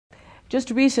Just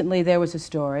recently there was a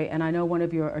story, and I know one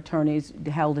of your attorneys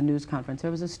held a news conference. There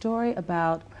was a story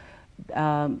about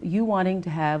you wanting to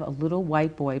have a little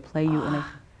white boy play you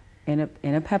in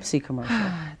a Pepsi commercial.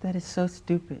 That is so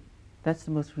stupid. That's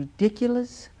the most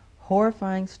ridiculous,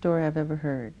 horrifying story I've ever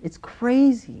heard. It's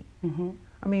crazy.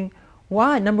 I mean,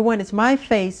 why? Number one, it's my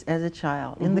face as a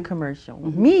child in the commercial.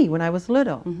 Me when I was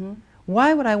little.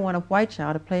 Why would I want a white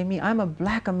child to play me? I'm a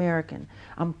black American.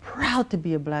 I'm proud to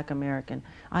be a black American.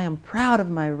 I am proud of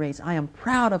my race. I am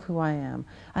proud of who I am.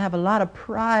 I have a lot of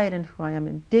pride in who I am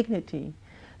and dignity.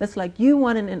 That's like you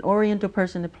wanting an Oriental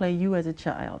person to play you as a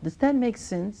child. Does that make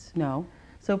sense? No.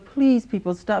 So please,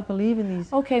 people, stop believing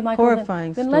these Michael,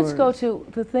 horrifying stories. Then let's go to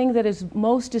the thing that is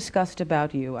most discussed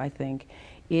about you, I think,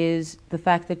 is the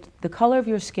fact that the color of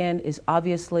your skin is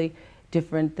obviously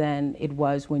different than it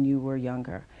was when you were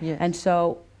younger. Yes. And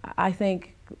so I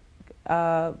think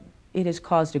it has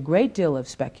caused a great deal of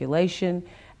speculation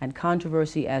and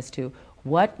controversy as to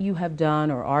what you have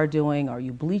done or are doing. Are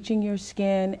you bleaching your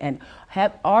skin? And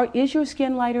is your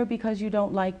skin lighter because you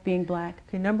don't like being black?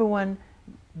 Okay, number one,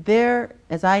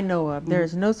 as I know of, there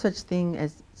is no such thing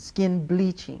as skin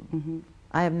bleaching.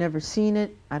 I have never seen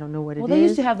it. I don't know what it is. Well, they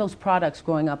used to have those products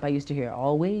growing up. I used to hear,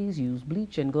 always use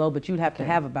bleach and glow, but you'd have to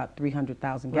have about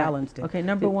 300,000 gallons to... Okay,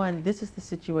 number one, this is the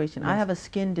situation. I have a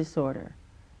skin disorder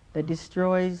that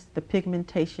destroys the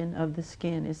pigmentation of the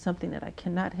skin. It's something that I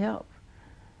cannot help.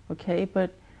 Okay,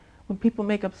 but when people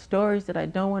make up stories that I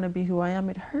don't want to be who I am,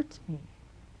 it hurts me.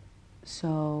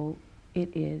 So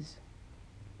it is.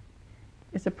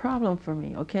 It's a problem for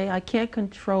me, okay? I can't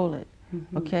control it,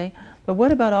 okay? But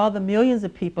what about all the millions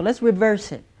of people? Let's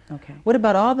reverse it. Okay. What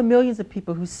about all the millions of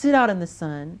people who sit out in the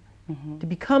sun to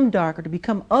become darker, to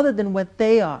become other than what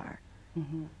they are?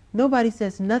 Nobody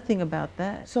says nothing about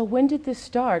that. So when did this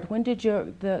start? When did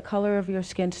the color of your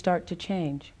skin start to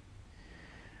change?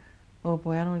 Oh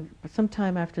boy,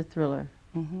 sometime after Thriller,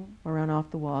 around Off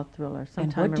the Wall Thriller.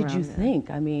 And what did you think?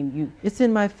 I mean, it's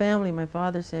in my family. My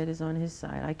father said it's on his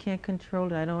side. I can't control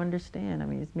it. I don't understand. I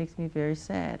mean, it makes me very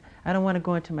sad. I don't want to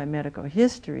go into my medical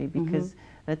history because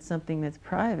that's something that's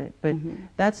private. But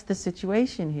that's the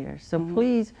situation here. So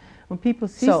please, when people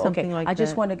see something like that, I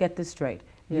just want to get this straight.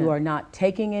 You are not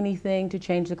taking anything to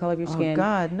change the color of your skin. Oh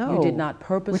God, no. You did not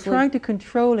purposely. We're trying to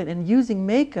control it, and using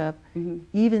makeup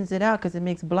evens it out because it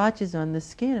makes blotches on the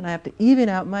skin, and I have to even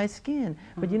out my skin.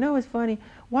 But you know what's funny?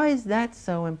 Why is that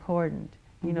so important?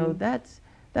 You know, that's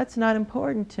not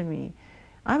important to me.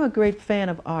 I'm a great fan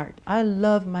of art. I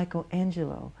love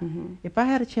Michelangelo. If I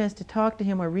had a chance to talk to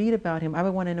him or read about him, I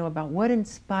would want to know about what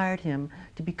inspired him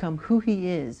to become who he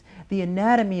is, the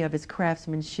anatomy of his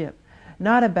craftsmanship,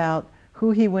 not about who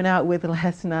he went out with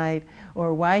last night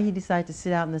or why he decided to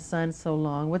sit out in the sun so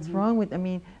long. What's wrong with, I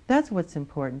mean, that's what's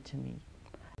important to me.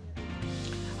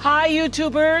 Hi,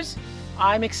 YouTubers.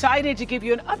 I'm excited to give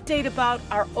you an update about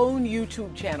our own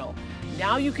YouTube channel.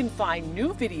 Now you can find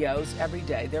new videos every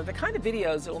day. They're the kind of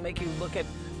videos that will make you look at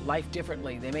life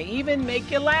differently. They may even make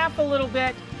you laugh a little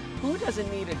bit. Who doesn't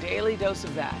need a daily dose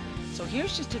of that? So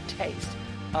here's just a taste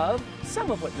of some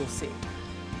of what you'll see.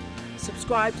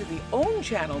 Subscribe to the OWN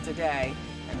channel today,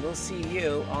 and we'll see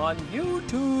you on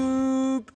YouTube.